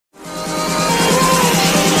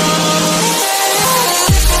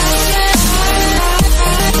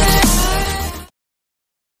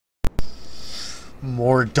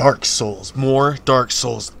Dark Souls. More Dark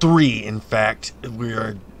Souls 3, in fact. We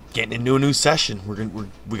are getting into a new session.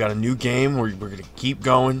 We got a new game. We're going to keep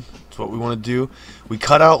going. That's what we want to do. We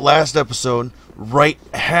cut out last episode right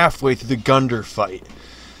halfway through the Gunder fight.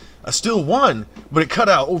 I still won, but it cut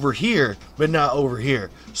out over here, but not over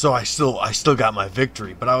here. So I still got my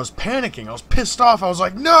victory. But I was panicking. I was pissed off. I was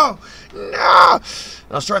like, no, no. And I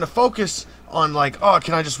was trying to focus on like, oh,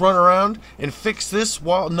 can I just run around and fix this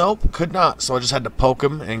wall? Nope, could not. So I just had to poke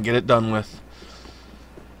him and get it done with.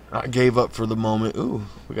 I gave up for the moment. Ooh,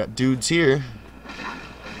 we got dudes here.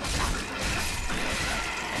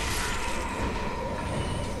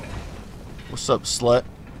 What's up, slut?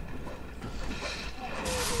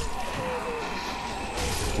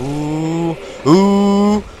 Ooh,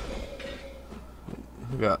 ooh.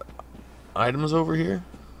 We got items over here?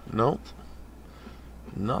 Nope.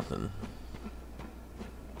 Nothing.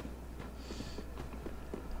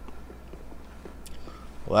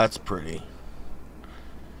 Well, that's pretty.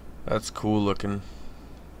 That's cool looking.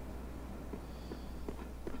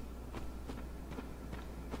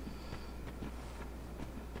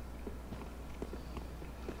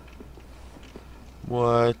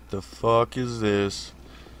 What the fuck is this?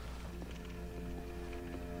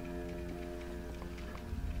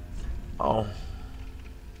 Oh.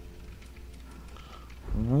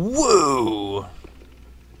 Whoa!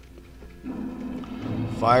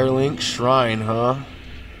 Firelink Shrine, huh?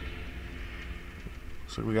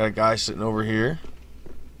 So we got a guy sitting over here.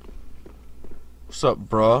 What's up,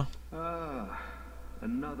 bruh? Ah,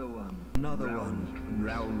 another one. Another one.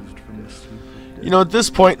 Roused from the sleep. You know, at this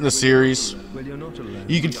point in the series,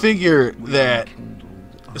 you could figure that,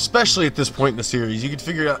 especially at this point in the series, you could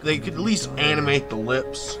figure out they could at least animate the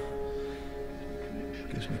lips.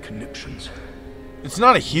 Gives me conniptions. It's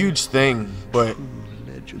not a huge thing, but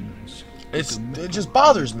it just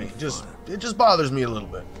bothers me. It just bothers me a little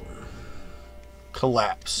bit.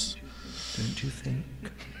 Collapse. Don't you think?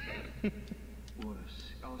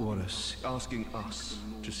 Asking us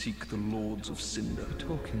to seek the lords of Cinder. We're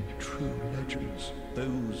talking true legends.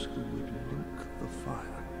 Those who would link the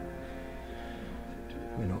fire.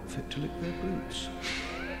 We're not fit to lick their boots.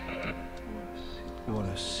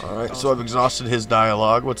 Alright, so I've exhausted his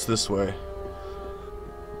dialogue. What's this way?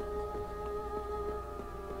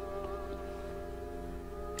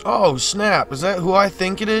 Oh, snap. Is that who I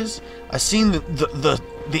think it is? I seen the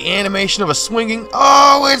animation of a swinging.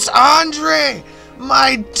 Oh, it's Andre!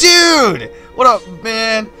 My dude! What up,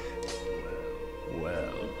 man?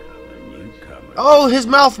 Welcome, a newcomer. Oh, his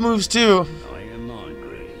mouth moves too. I am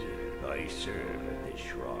Andre. I serve at this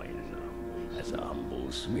shrine as a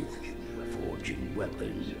humble smith, forging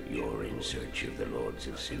weapons. You're in search of the lords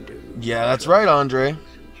of Cinder. Yeah, that's right, Andre.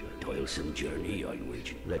 Toilsome journey on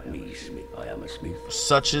which let me smith. I am a smith.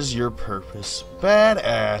 Such is your purpose.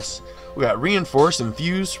 Badass. We got reinforce,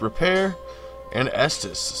 infuse, repair, and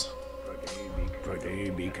Estus.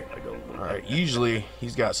 Alright, usually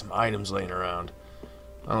he's got some items laying around.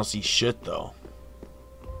 I don't see shit though.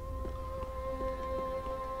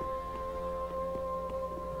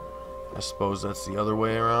 I suppose that's the other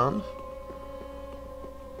way around.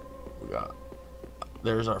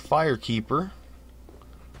 There's our firekeeper.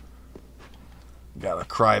 Got a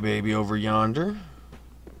crybaby over yonder.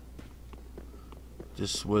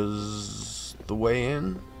 This was the way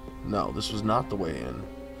in? No, this was not the way in.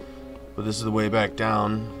 But this is the way back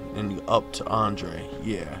down and up to Andre.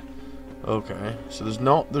 Yeah. Okay. So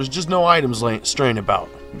there's just no items straying about.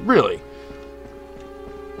 Really.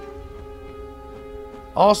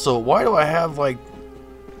 Also, why do I have like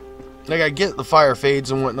I get the fire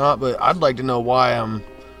fades and whatnot, but I'd like to know why I'm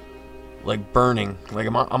like burning. Like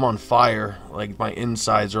I'm on fire. Like my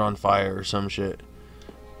insides are on fire or some shit.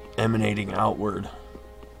 Emanating outward.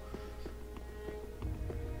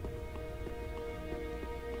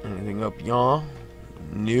 Anything up y'all?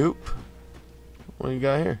 Nope. What do you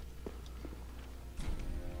got here?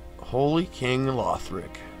 Holy King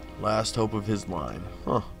Lothric. Last hope of his line.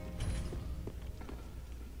 Huh.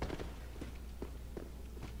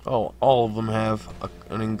 Oh, all of them have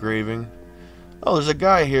an engraving. Oh, there's a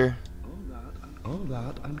guy here. All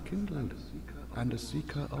that unkindled, and a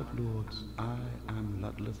seeker of lords. I am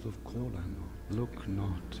Ludleth of Corlan. Look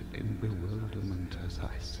not in bewilderment as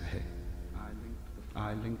I say.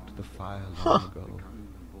 I linked the fire long ago,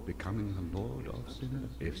 becoming the lord of Cinder.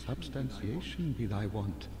 If substantiation be thy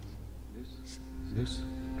want, this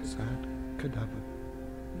sad cadaver,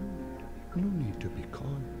 no need to be coy.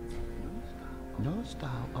 Knowest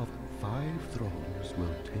thou of 5 thrones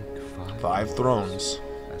will take 5 thrones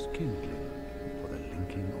as kindling for the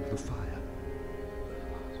linking of the fire.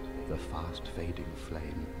 The fast fading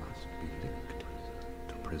flame must be linked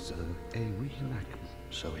to preserve a reenactment,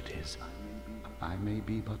 so it is. I may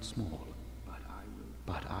be but small,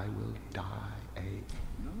 but I will die a...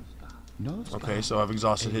 No star. Okay, so I've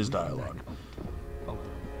exhausted his dialogue. Oh.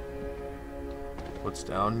 What's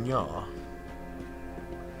down yaw?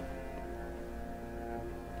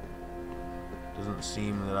 Doesn't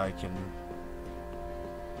seem that I can...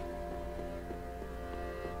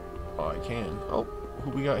 Oh, I can. Oh,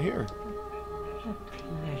 who we got here? A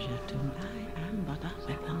pleasure to I am but a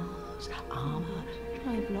weapons, armor,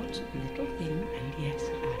 drive lots of little things, and yes,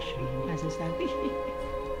 Ashley has a savvy.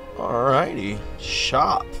 Alrighty.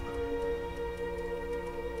 Shop.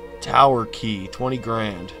 Tower key, 20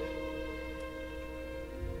 grand.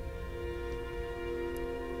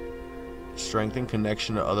 Strengthen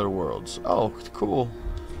connection to other worlds. Oh, cool.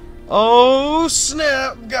 Oh,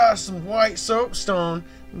 snap. Got some white soapstone.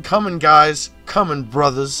 Coming, guys. Coming,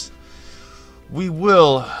 brothers.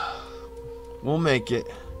 We'll make it.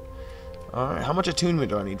 Alright, how much attunement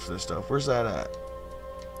do I need for this stuff? Where's that at?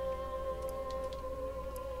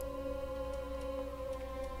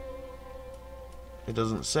 It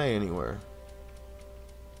doesn't say anywhere.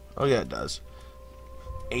 Oh yeah, it does.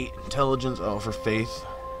 8 intelligence. Oh, for faith.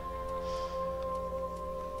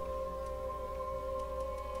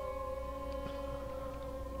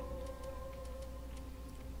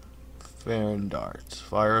 Farron darts.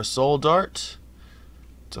 Fire a soul dart.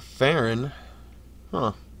 It's a Farron.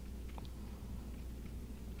 Huh.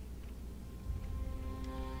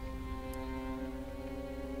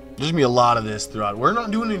 There's gonna be a lot of this throughout. We're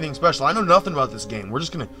not doing anything special. I know nothing about this game. We're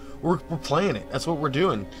just gonna we're playing it. That's what we're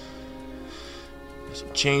doing.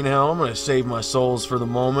 Some chain helm. I'm gonna save my souls for the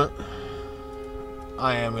moment.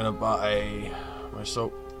 I am gonna buy my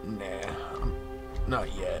soap. Nah,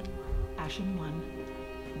 not yet. Ashen 1.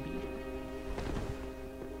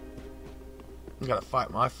 I gotta fight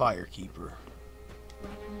my fire keeper.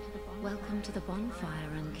 Welcome to the bonfire,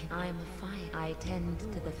 Uncle. I am a fire. I tend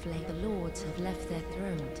to the flame. The lords have left their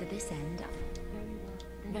throne to this end.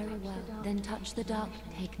 Very well. Then touch the dark.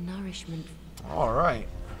 Take nourishment. Alright.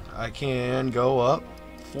 I can go up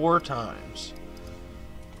 4 times.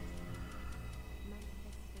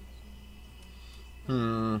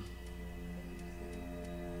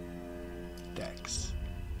 Dex.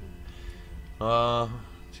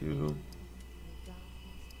 2.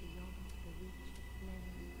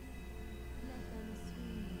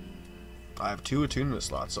 I have 2 attunement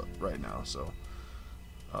slots up right now, so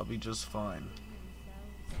I'll be just fine.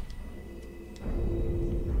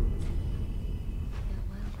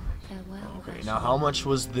 Okay, now how much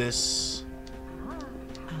was this?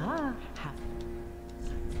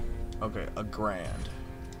 Okay, $1 grand.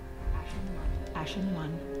 Ashen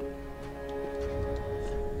 1.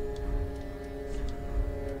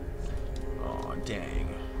 Oh, dang.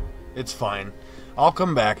 It's fine. I'll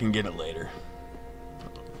come back and get it later.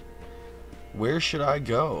 Where should I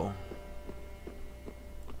go?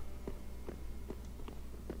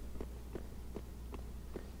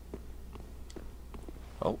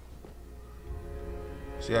 Oh.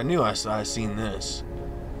 See, I knew I seen this.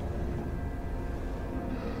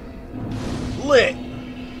 Lit!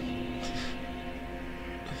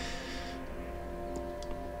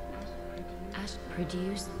 Ash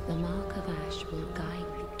produced the mark of ash will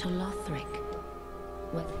guide to Lothric.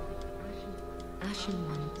 What? Ashen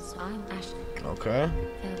 1. So I'm Ashen. Okay.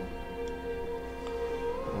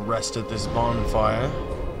 Rest at this bonfire.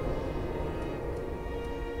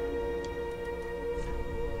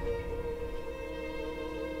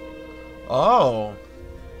 Oh.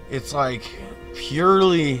 It's like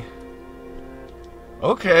purely...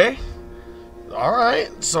 Okay.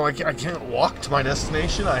 Alright. So I can't walk to my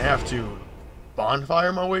destination. I have to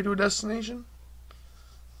bonfire my way to a destination?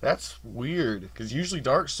 That's weird. Because usually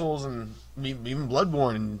Dark Souls and even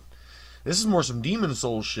Bloodborne, and this is more some Demon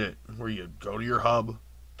Souls shit. Where you go to your hub,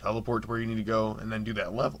 teleport to where you need to go, and then do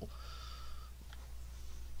that level.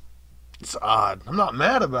 It's odd. I'm not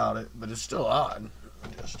mad about it, but it's still odd. I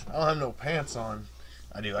don't have no pants on.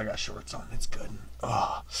 I do. I got shorts on. It's good.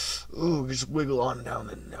 Oh, ooh, just wiggle on down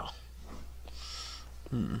and now.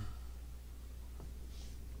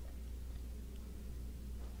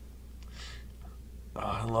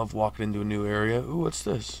 I love walking into a new area. Ooh, what's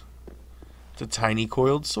this? It's a tiny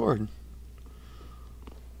coiled sword.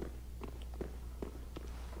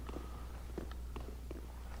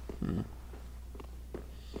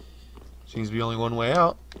 Seems to be only one way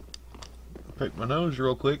out. Pick my nose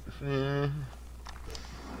real quick.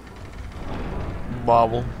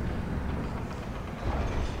 Bobble.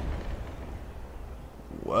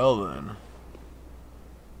 Well then.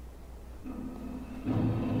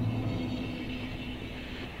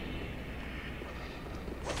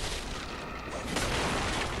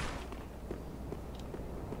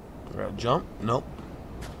 Gotta jump? Nope.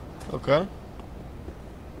 Okay.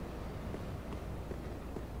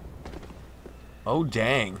 Oh,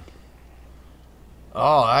 dang.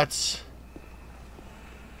 Oh,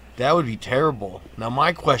 that would be terrible. Now,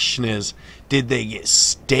 my question is, did they get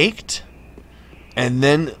staked? And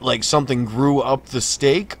then, like, something grew up the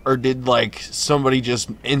stake? Or did, like, somebody just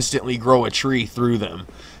instantly grow a tree through them?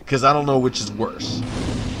 Because I don't know which is worse.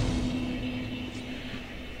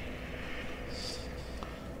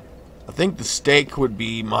 I think the stake would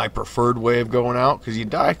be my preferred way of going out, because you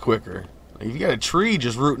die quicker. Like, if you got a tree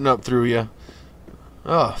just rooting up through you.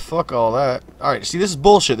 Oh, fuck all that. Alright, see, this is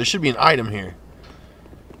bullshit. There should be an item here.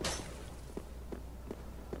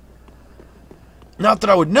 Not that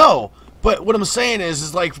I would know, but what I'm saying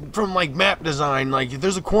is like, from, like, map design, like, if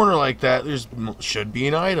there's a corner like that, there's should be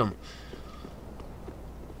an item.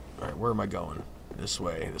 Alright, where am I going? This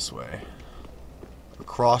way, this way.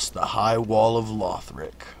 Across the high wall of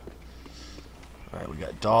Lothric. Alright, we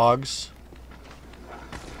got dogs.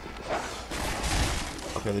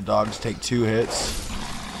 Okay, the dogs take 2 hits.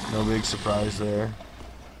 No big surprise there.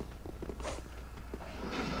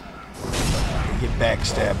 Get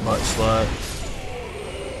backstabbed, butt slut.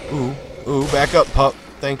 Ooh, ooh, back up, pup.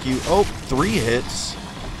 Thank you. Oh, 3 hits.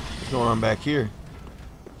 What's going on back here?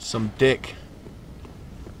 Some dick.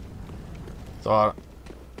 Thought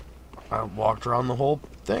I walked around the whole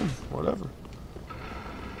thing. Whatever.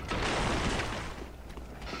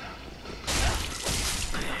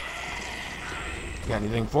 Got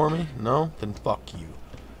anything for me? No? Then fuck you.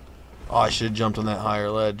 Oh, I should have jumped on that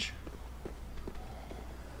higher ledge.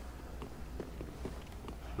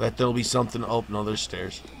 Bet there'll be something. Oh, no, there's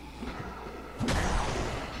stairs.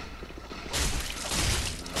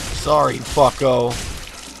 Sorry, fucko.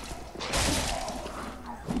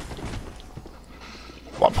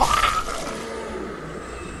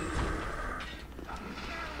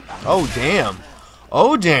 Oh, damn.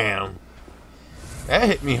 Oh, damn. That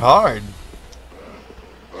hit me hard.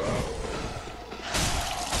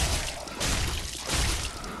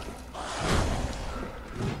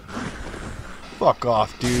 Fuck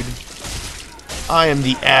off, dude. I am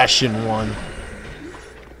the Ashen One.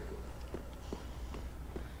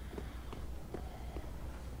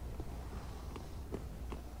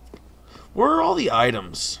 Where are all the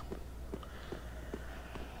items?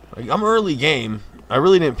 Like, I'm early game. I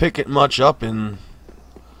really didn't pick it much up in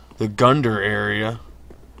the Gunder area.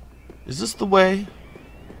 Is this the way?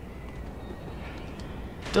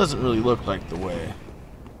 Doesn't really look like the way.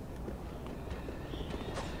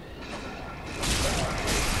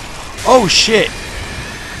 Oh shit!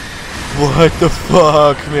 What the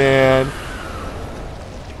fuck, man?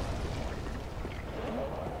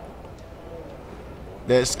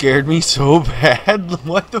 That scared me so bad.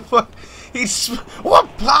 What the fuck? He's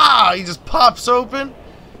whoop-ah! He just pops open.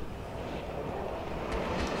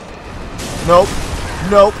 Nope.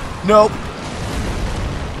 Nope. Nope.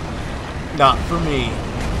 Not for me.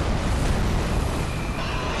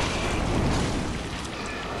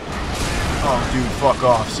 Oh, dude, fuck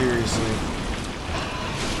off, seriously.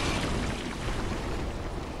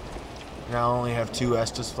 Now I only have 2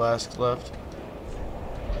 Estus flasks left.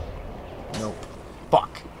 Nope. Fuck.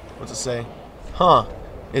 What's it say? Huh.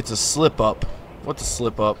 It's a slip up. What's a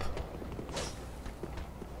slip up?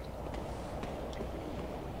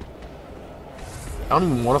 I don't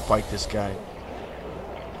even want to fight this guy.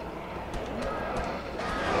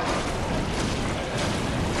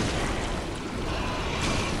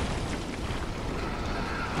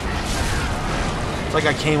 It's like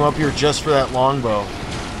I came up here just for that longbow.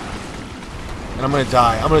 And I'm gonna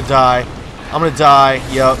die. I'm gonna die. I'm gonna die.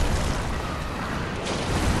 Yup.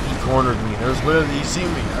 He cornered me. There's literally, you see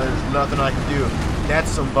me. There's nothing I can do. That's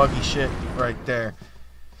some buggy shit right there.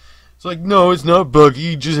 It's like, no, it's not buggy.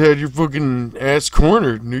 You just had your fucking ass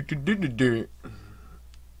cornered.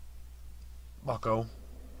 Bucko.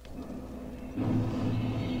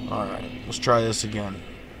 Alright, let's try this again.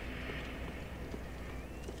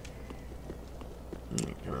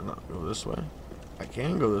 Can I not go this way? I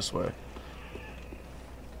can go this way.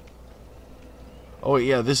 Oh wait,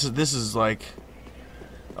 yeah, this is like.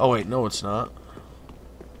 Oh wait, no, it's not.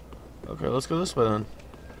 Okay, let's go this way then.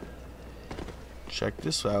 Check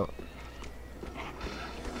this out.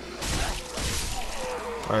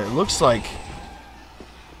 Alright, it looks like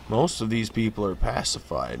most of these people are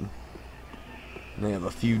pacified. And they have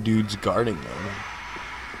a few dudes guarding them.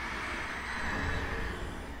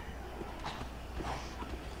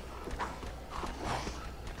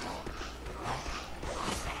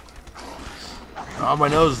 Oh, my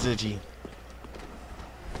nose is itchy.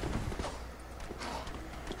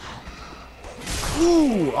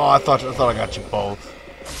 Ooh! Oh, I thought I got you both.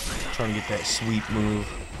 Trying to get that sweep move.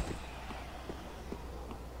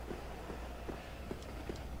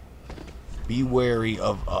 Be wary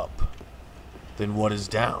of up than what is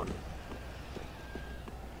down.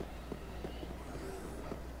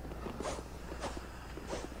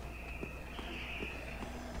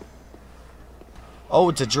 Oh,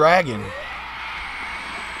 it's a dragon.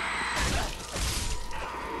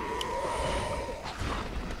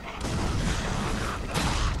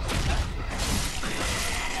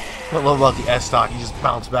 What I love about the S stock, you just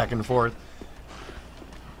bounce back and forth.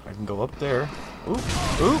 I can go up there. Oop,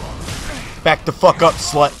 oop. Back the fuck up,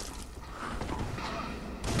 slut.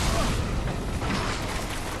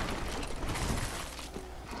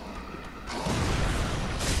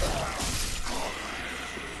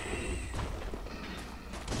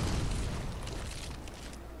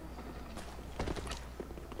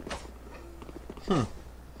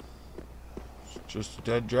 It's just a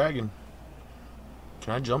dead dragon.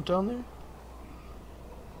 Can I jump down there?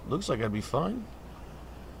 Looks like I'd be fine.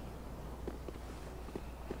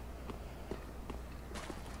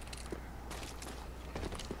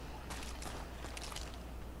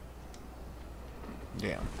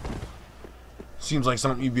 Damn. Seems like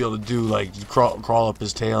something you'd be able to do, like you crawl up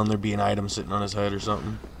his tail and there'd be an item sitting on his head or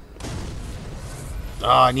something.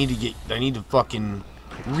 Ah, I need to fucking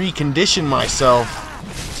recondition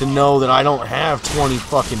myself to know that I don't have 20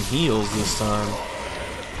 fucking heals this time.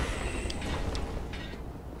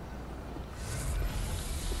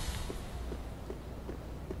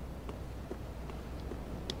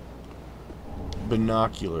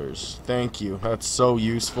 Binoculars. Thank you. That's so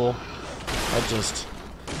useful. That just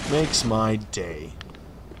makes my day.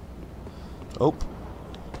 Oh.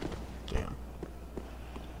 Damn.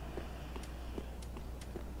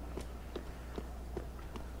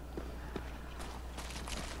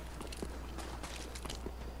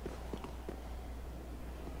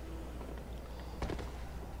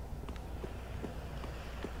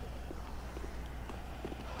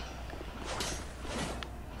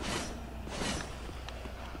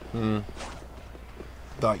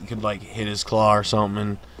 Thought you could like hit his claw or something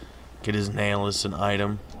and get his nail as an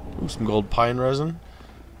item. Ooh, some gold pine resin.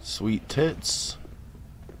 Sweet tits.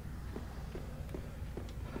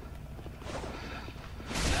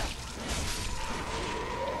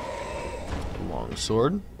 Long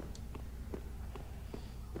sword.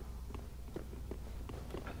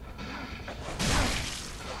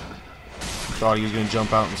 Thought he was gonna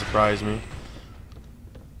jump out and surprise me.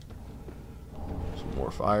 Some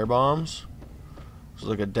more fire bombs. It's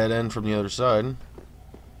like a dead end from the other side.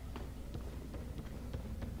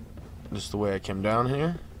 Just the way I came down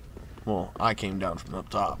here. Well, I came down from up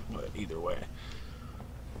top, but either way.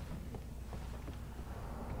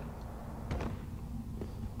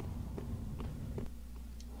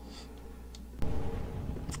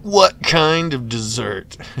 What kind of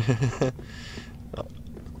dessert?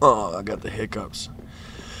 Oh, I got the hiccups.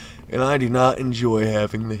 And I do not enjoy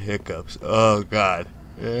having the hiccups. Oh, God.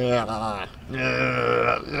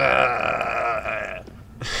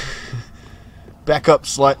 Back up,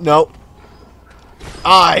 slut. Nope.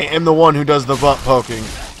 I am the one who does the butt poking.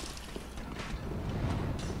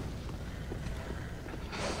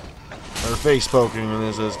 Or face poking in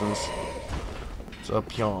this instance. What's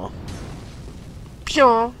up, y'all?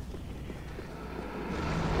 Pyaw.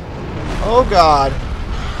 Oh, God.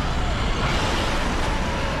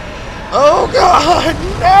 Oh, God,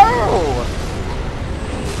 no!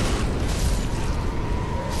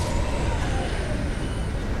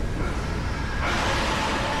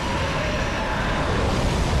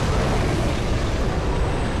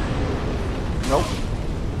 Nope.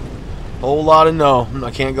 Whole lot of no.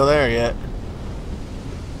 I can't go there yet.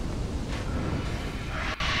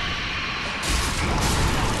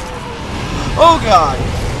 Oh, God!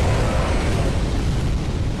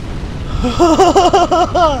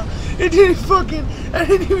 It didn't fucking... I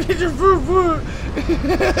didn't even hit your foot.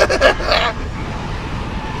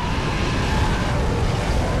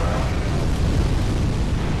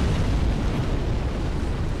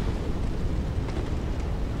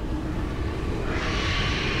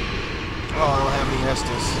 Oh, I don't have any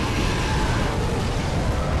Estus.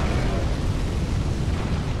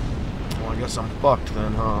 Well, I guess I'm fucked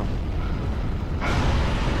then, huh?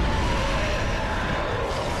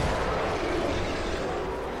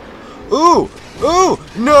 Ooh! Ooh!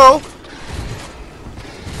 No!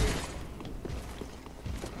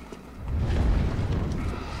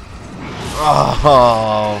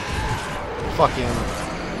 Oh! Fucking...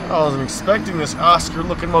 I wasn't expecting this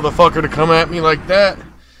Oscar-looking motherfucker to come at me like that.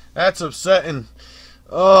 That's upsetting.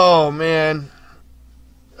 Oh, man.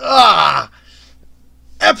 Ah!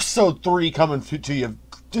 Episode 3 coming to you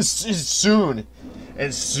Just as soon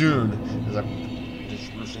as I'm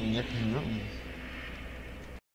just